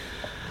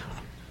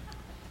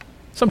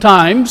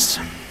Sometimes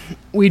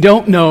we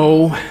don't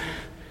know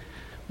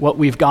what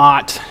we've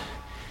got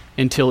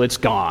until it's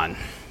gone,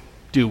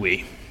 do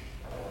we?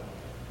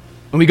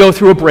 When we go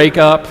through a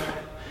breakup,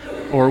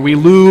 or we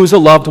lose a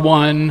loved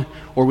one,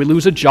 or we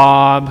lose a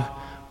job,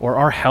 or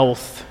our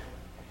health,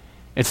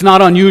 it's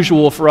not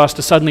unusual for us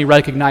to suddenly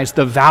recognize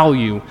the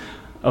value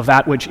of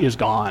that which is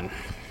gone.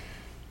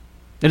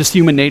 It is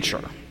human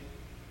nature.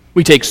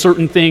 We take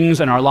certain things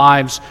in our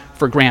lives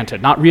for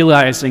granted, not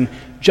realizing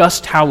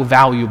just how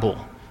valuable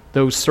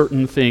those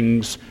certain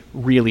things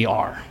really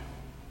are.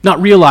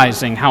 Not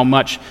realizing how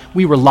much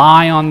we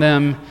rely on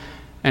them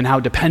and how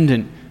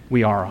dependent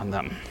we are on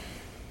them.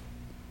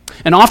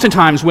 And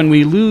oftentimes when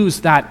we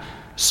lose that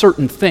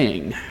certain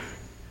thing,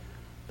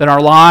 then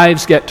our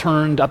lives get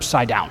turned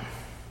upside down.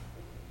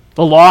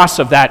 The loss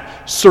of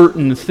that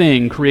certain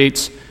thing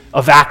creates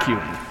a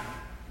vacuum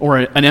or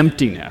an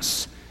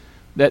emptiness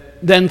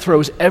that then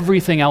throws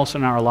everything else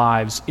in our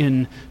lives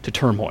into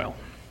turmoil.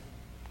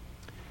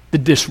 The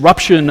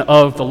disruption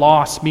of the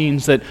loss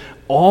means that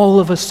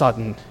all of a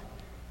sudden,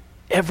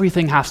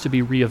 everything has to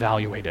be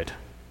reevaluated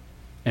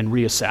and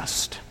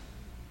reassessed.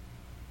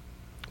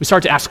 We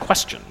start to ask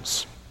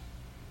questions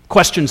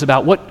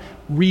about what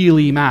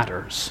really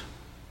matters.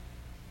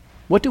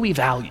 What do we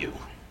value?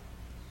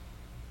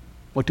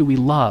 What do we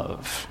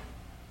love?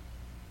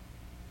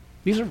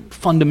 These are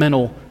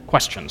fundamental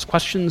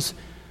questions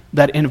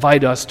that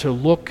invite us to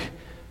look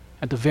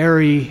at the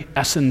very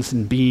essence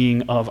and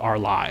being of our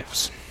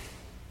lives.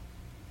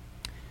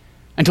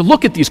 And to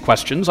look at these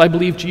questions, I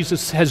believe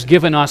Jesus has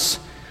given us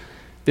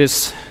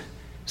this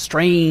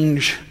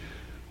strange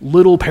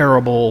little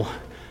parable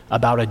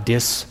about a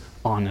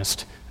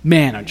dishonest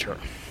manager.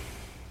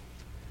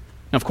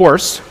 And of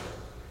course,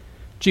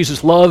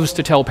 Jesus loves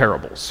to tell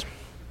parables.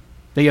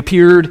 They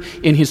appeared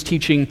in his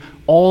teaching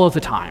all of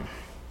the time.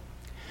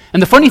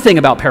 And the funny thing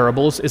about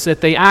parables is that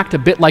they act a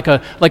bit like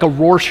a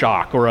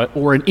Rorschach or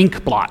an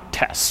inkblot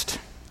test.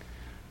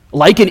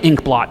 Like an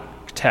inkblot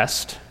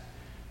test,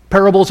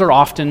 parables are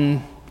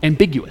often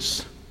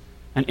ambiguous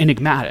and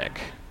enigmatic.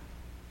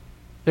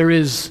 There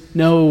is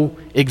no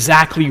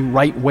exactly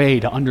right way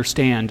to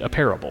understand a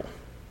parable,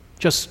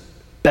 just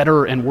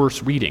better and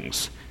worse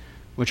readings,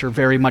 which are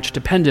very much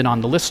dependent on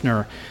the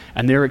listener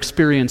and their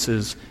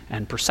experiences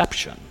and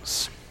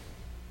perceptions.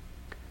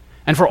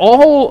 And for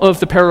all of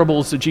the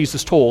parables that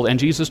Jesus told, and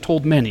Jesus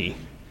told many,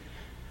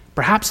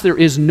 perhaps there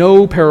is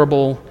no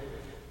parable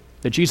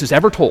that Jesus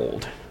ever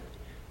told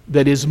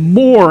that is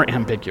more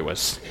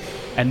ambiguous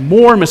and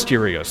more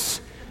mysterious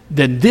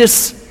than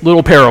this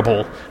little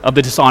parable of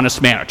the dishonest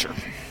manager.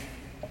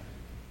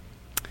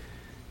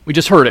 We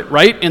just heard it,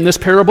 right? In this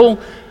parable,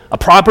 a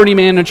property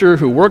manager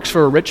who works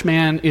for a rich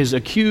man is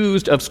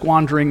accused of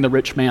squandering the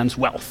rich man's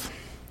wealth.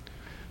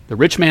 The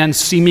rich man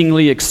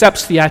seemingly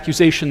accepts the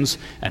accusations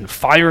and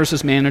fires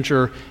his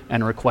manager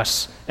and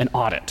requests an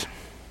audit.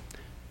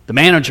 The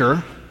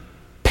manager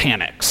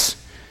panics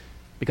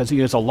because he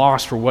is a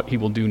loss for what he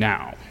will do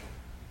now.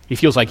 He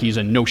feels like he's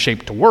in no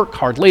shape to work,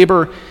 hard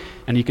labor,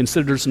 and he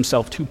considers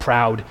himself too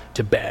proud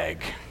to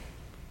beg.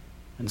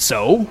 And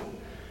so,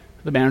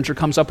 the manager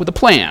comes up with a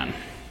plan.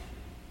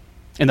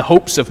 In the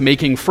hopes of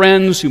making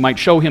friends who might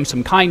show him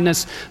some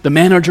kindness, the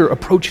manager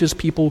approaches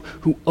people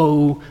who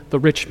owe the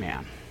rich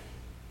man.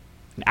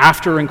 And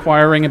after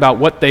inquiring about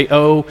what they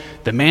owe,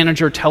 the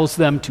manager tells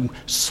them to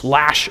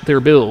slash their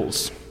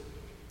bills,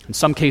 in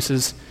some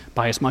cases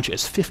by as much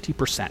as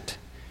 50%,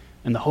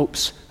 in the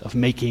hopes of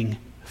making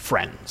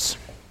friends.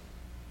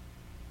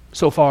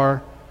 So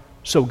far,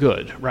 so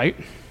good, right?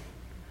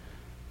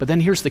 But then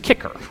here's the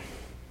kicker.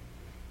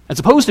 As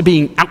opposed to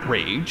being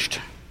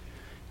outraged,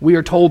 we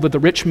are told that the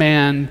rich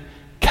man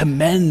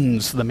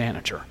commends the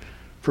manager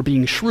for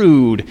being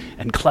shrewd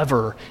and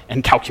clever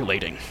and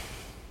calculating.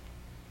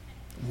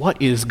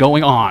 What is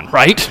going on,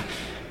 right?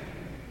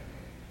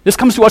 This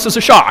comes to us as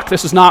a shock.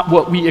 This is not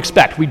what we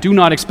expect. We do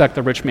not expect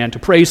the rich man to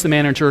praise the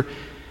manager,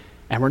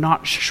 and we're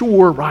not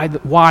sure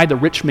why the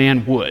rich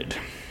man would.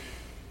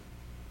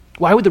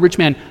 Why would the rich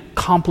man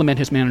compliment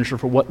his manager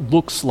for what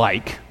looks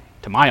like,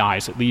 to my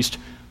eyes at least,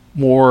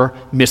 more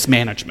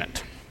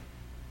mismanagement?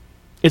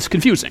 It's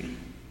confusing.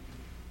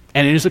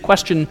 And it is a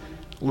question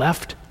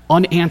left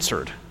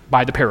unanswered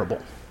by the parable.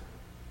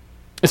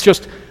 It's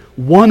just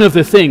one of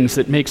the things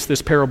that makes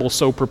this parable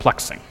so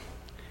perplexing.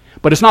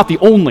 But it's not the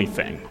only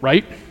thing,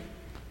 right?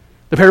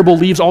 The parable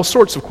leaves all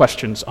sorts of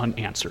questions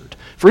unanswered.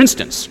 For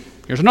instance,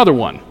 here's another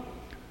one.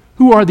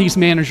 Who are these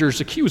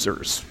managers'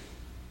 accusers?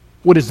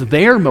 What is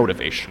their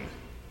motivation?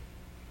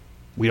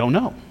 We don't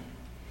know.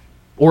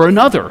 Or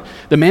another,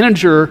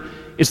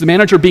 is the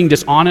manager being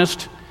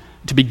dishonest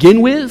to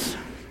begin with,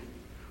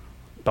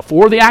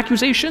 before the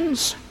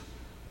accusations,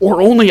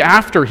 or only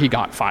after he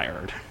got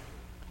fired?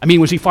 I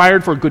mean, was he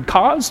fired for a good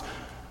cause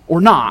or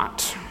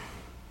not?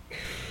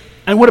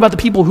 And what about the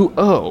people who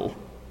owe?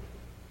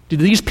 Did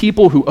these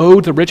people who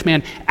owed the rich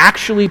man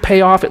actually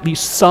pay off at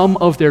least some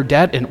of their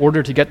debt in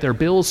order to get their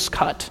bills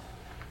cut?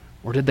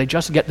 Or did they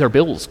just get their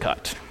bills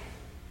cut?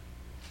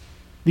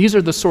 These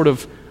are the sort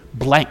of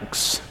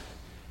blanks,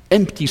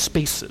 empty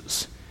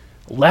spaces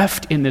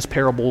left in this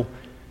parable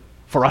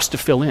for us to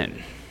fill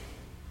in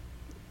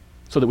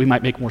so that we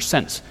might make more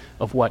sense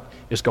of what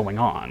is going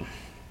on.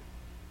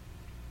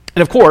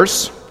 And of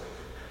course,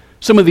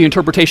 some of the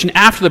interpretation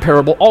after the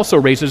parable also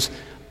raises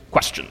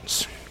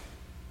questions.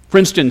 For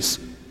instance,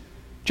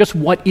 just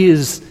what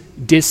is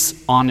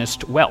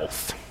dishonest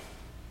wealth?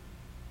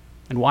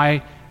 And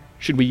why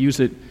should we use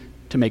it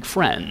to make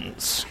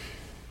friends?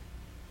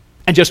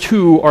 And just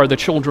who are the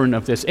children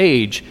of this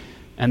age,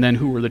 and then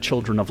who are the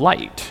children of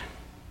light?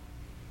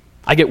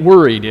 I get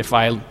worried if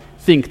I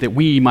think that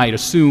we might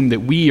assume that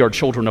we are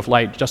children of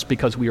light just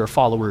because we are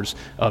followers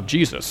of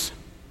Jesus.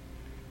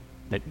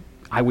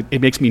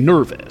 It makes me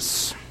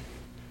nervous.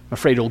 I'm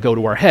afraid it'll go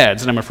to our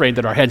heads, and I'm afraid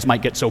that our heads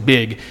might get so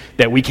big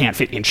that we can't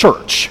fit in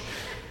church.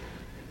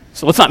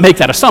 So let's not make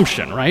that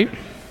assumption, right?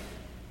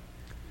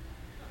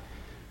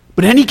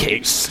 But in any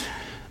case,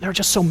 there are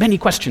just so many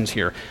questions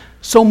here,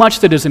 so much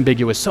that is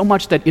ambiguous, so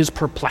much that is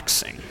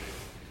perplexing. And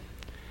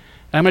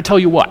I'm going to tell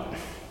you what,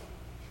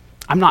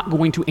 I'm not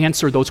going to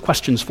answer those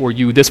questions for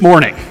you this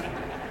morning.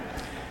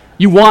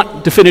 You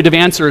want definitive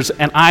answers,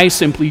 and I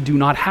simply do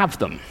not have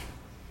them.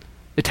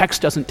 The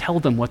text doesn't tell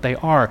them what they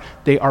are.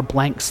 They are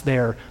blanks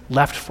there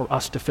left for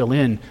us to fill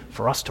in,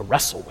 for us to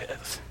wrestle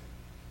with.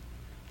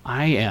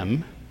 I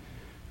am,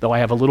 though I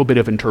have a little bit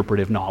of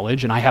interpretive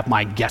knowledge and I have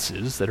my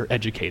guesses that are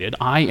educated,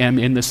 I am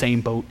in the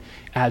same boat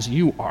as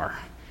you are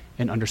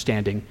in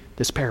understanding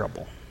this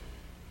parable.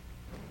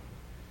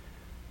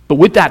 But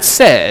with that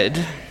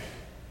said,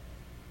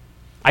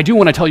 I do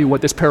want to tell you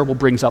what this parable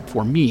brings up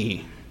for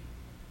me.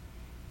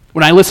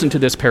 When I listen to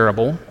this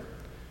parable,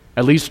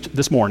 at least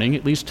this morning,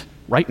 at least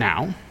right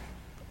now,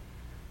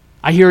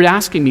 I hear it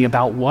asking me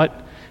about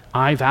what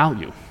I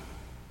value.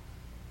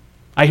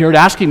 I hear it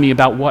asking me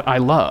about what I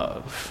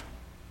love.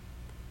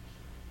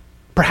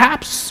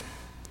 Perhaps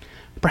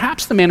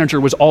the manager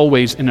was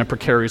always in a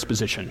precarious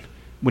position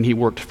when he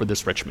worked for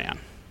this rich man,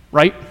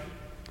 right?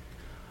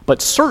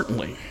 But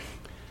certainly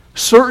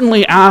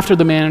after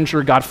the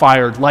manager got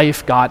fired,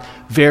 life got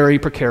very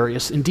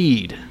precarious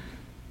indeed.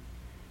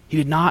 He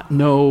did not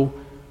know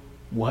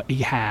what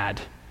he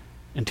had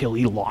until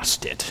he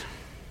lost it.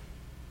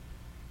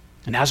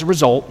 And as a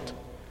result,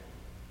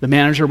 the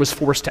manager was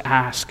forced to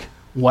ask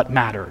what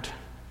mattered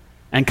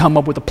and come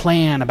up with a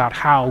plan about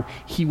how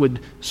he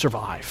would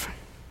survive.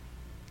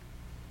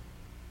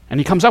 And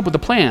he comes up with a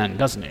plan,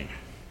 doesn't he?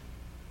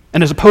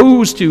 And as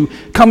opposed to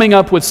coming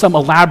up with some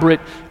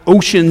elaborate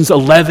Ocean's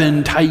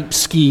 11 type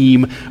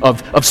scheme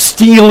of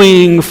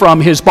stealing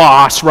from his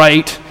boss,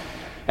 right?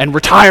 And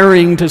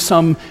retiring to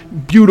some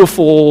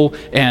beautiful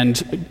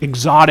and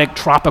exotic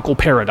tropical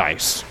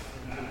paradise,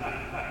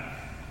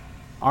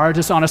 our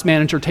dishonest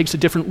manager takes a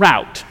different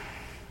route.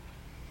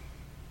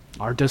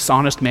 Our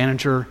dishonest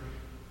manager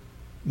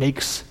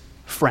makes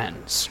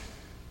friends,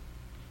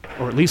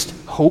 or at least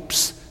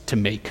hopes to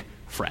make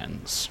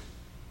friends.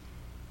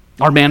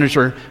 Our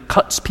manager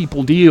cuts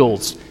people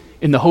deals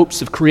in the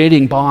hopes of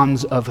creating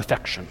bonds of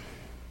affection.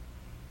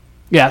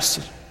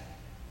 Yes,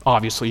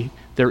 obviously,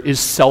 there is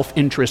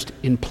self-interest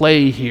in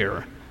play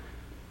here,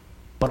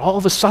 but all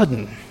of a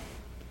sudden,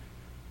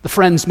 the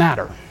friends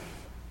matter.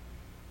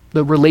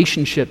 The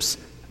relationships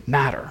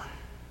matter.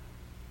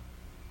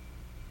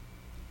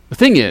 The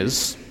thing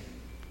is,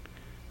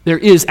 there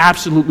is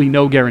absolutely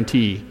no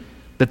guarantee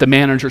that the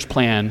manager's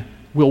plan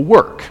will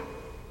work.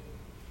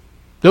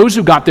 Those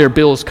who got their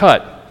bills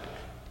cut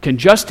can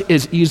just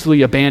as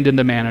easily abandon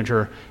the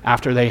manager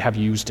after they have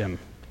used him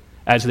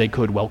as they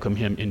could welcome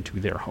him into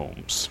their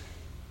homes.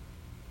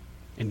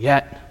 And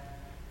yet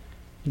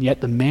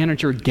the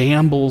manager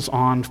gambles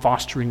on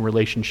fostering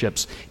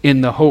relationships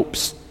in the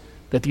hopes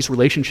that these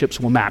relationships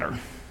will matter.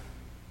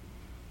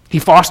 He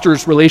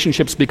fosters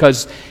relationships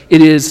because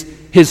it is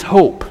his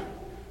hope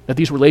that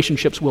these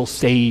relationships will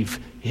save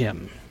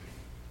him.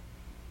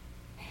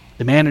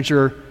 The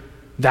manager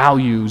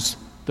values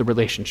the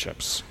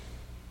relationships,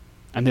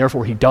 and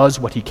therefore he does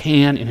what he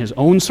can in his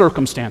own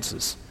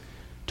circumstances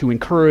to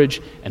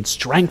encourage and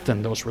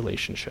strengthen those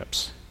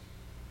relationships.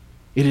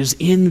 It is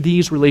in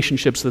these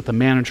relationships that the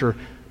manager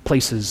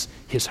places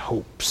his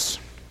hopes.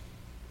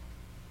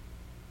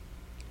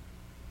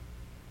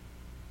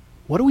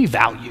 What do we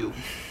value?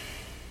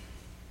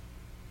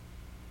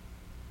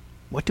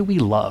 What do we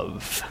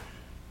love?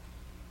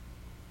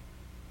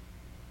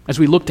 As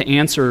we look to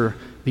answer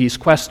these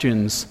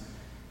questions,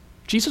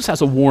 Jesus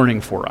has a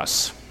warning for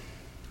us.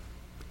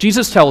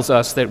 Jesus tells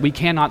us that we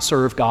cannot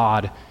serve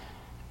God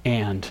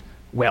and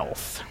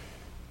wealth.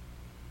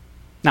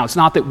 Now, it's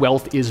not that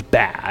wealth is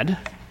bad.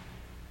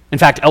 In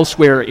fact,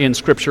 elsewhere in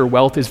Scripture,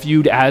 wealth is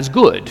viewed as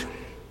good,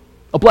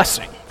 a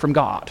blessing from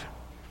God.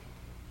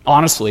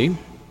 Honestly,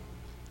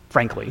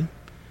 frankly,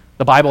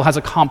 the Bible has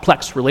a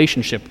complex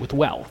relationship with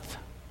wealth.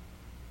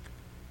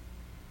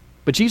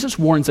 But Jesus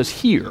warns us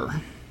here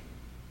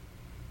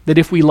that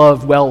if we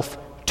love wealth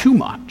too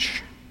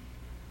much,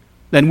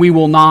 then we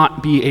will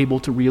not be able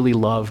to really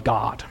love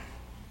God.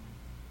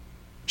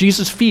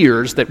 Jesus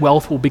fears that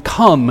wealth will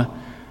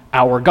become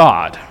our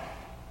God.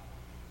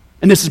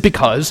 And this is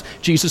because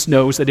Jesus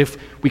knows that if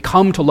we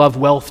come to love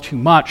wealth too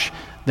much,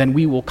 then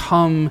we will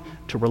come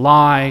to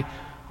rely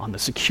on the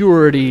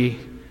security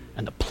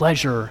and the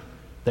pleasure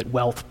that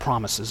wealth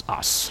promises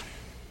us.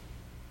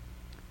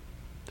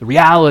 The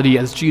reality,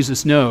 as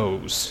Jesus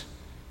knows,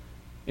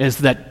 is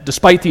that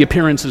despite the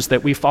appearances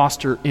that we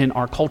foster in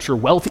our culture,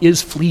 wealth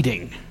is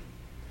fleeting.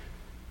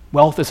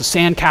 Wealth is a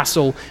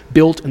sandcastle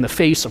built in the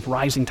face of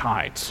rising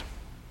tides.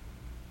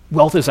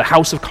 Wealth is a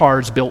house of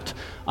cards built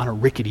on a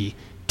rickety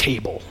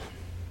table.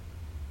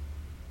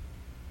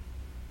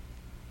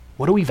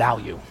 What do we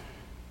value?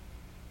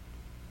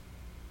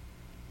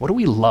 What do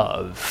we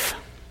love?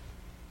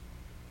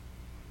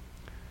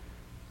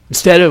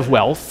 Instead of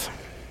wealth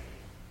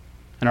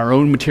and our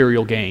own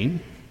material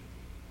gain,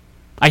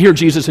 I hear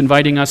Jesus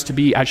inviting us to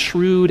be as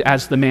shrewd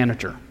as the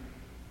manager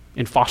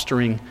in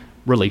fostering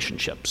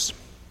relationships.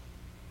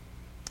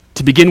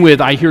 To begin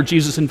with, I hear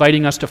Jesus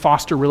inviting us to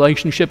foster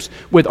relationships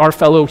with our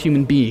fellow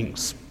human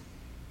beings,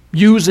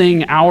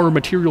 using our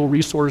material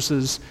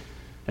resources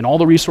and all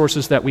the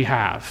resources that we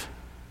have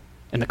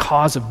in the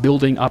cause of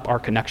building up our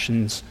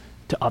connections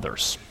to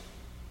others.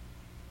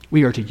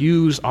 We are to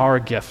use our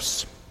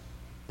gifts,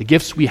 the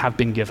gifts we have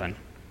been given,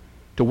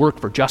 to work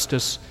for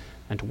justice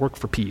and to work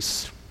for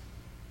peace.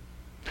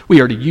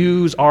 We are to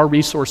use our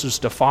resources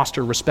to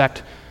foster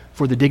respect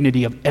for the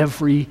dignity of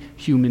every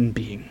human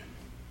being.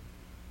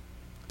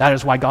 That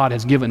is why God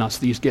has given us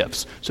these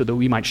gifts, so that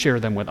we might share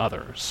them with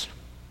others.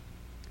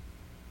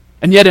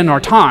 And yet in our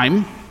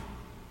time,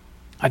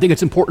 I think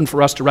it's important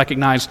for us to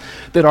recognize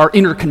that our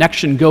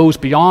interconnection goes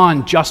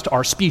beyond just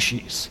our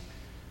species,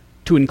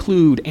 to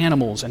include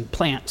animals and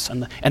plants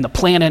and the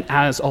planet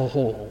as a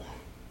whole.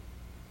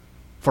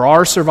 For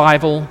our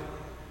survival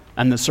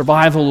and the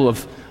survival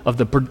of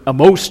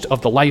most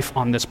of the life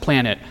on this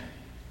planet,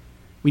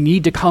 we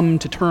need to come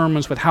to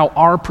terms with how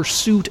our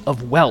pursuit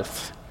of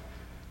wealth,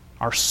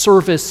 our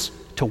service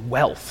to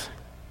wealth,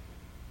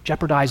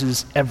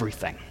 jeopardizes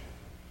everything,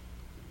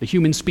 the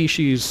human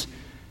species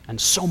and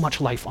so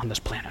much life on this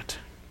planet.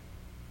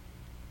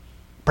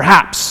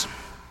 Perhaps,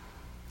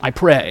 I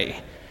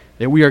pray,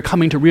 that we are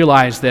coming to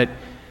realize that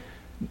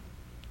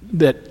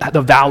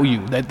the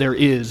value that there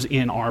is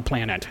in our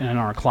planet and in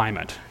our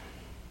climate.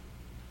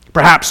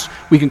 Perhaps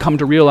we can come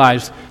to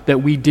realize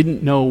that we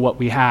didn't know what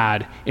we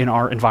had in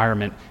our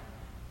environment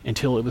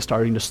until it was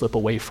starting to slip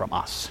away from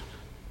us.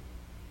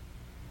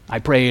 I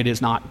pray it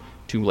is not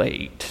too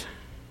late.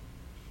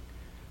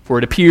 For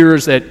it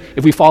appears that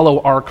if we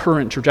follow our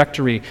current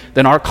trajectory,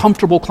 then our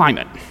comfortable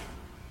climate,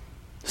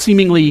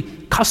 seemingly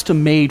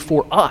custom-made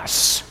for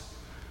us,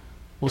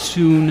 will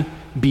soon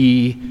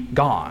be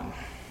gone.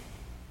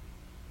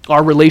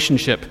 Our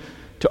relationship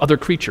to other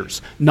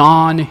creatures,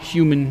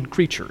 non-human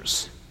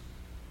creatures,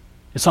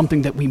 is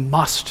something that we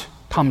must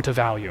come to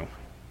value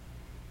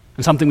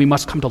and something we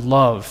must come to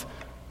love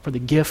for the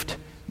gift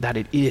that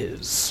it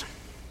is.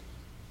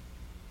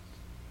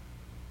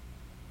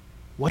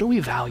 What do we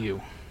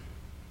value?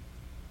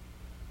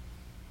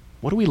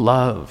 What do we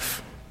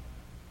love?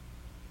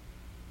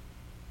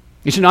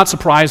 It should not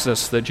surprise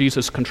us that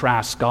Jesus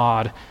contrasts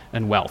God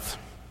and wealth.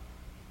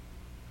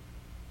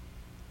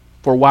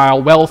 For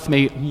while wealth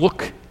may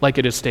look like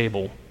it is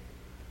stable,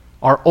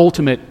 our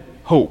ultimate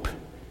hope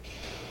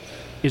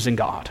is in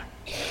God.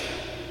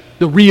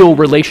 The real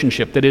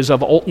relationship that is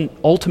of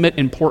ultimate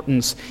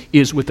importance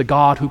is with the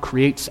God who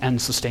creates and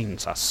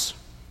sustains us.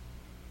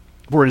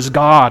 For it is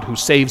God who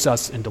saves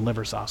us and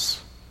delivers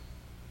us.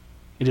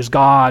 It is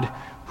God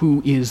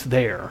who is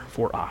there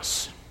for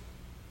us.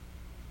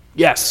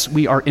 Yes,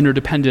 we are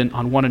interdependent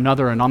on one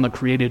another and on the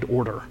created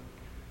order.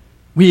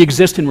 We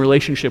exist in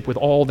relationship with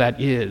all that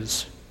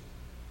is.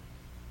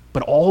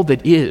 But all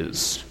that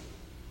is,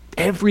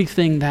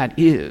 everything that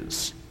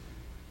is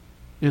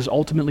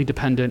ultimately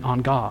dependent on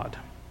God.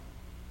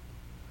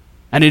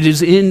 And it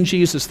is in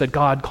Jesus that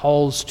God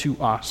calls to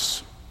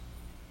us.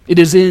 It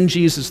is in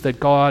Jesus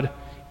that God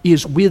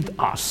is with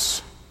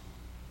us.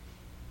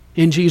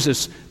 In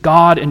Jesus,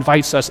 God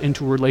invites us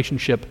into a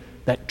relationship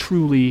that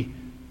truly,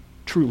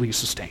 truly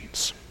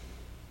sustains.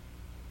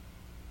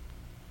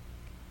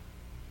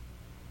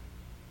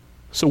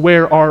 So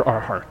where are our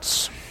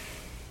hearts?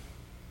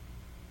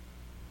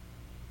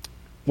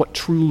 What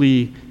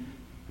truly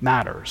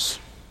matters?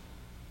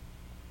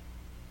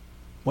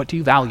 What do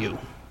you value?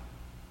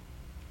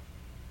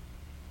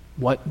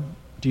 What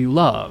do you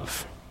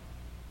love?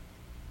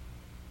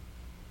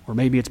 Or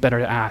maybe it's better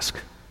to ask,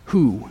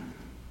 who?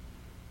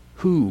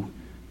 Who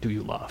do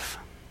you love?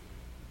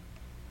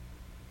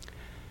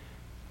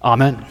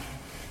 Amen.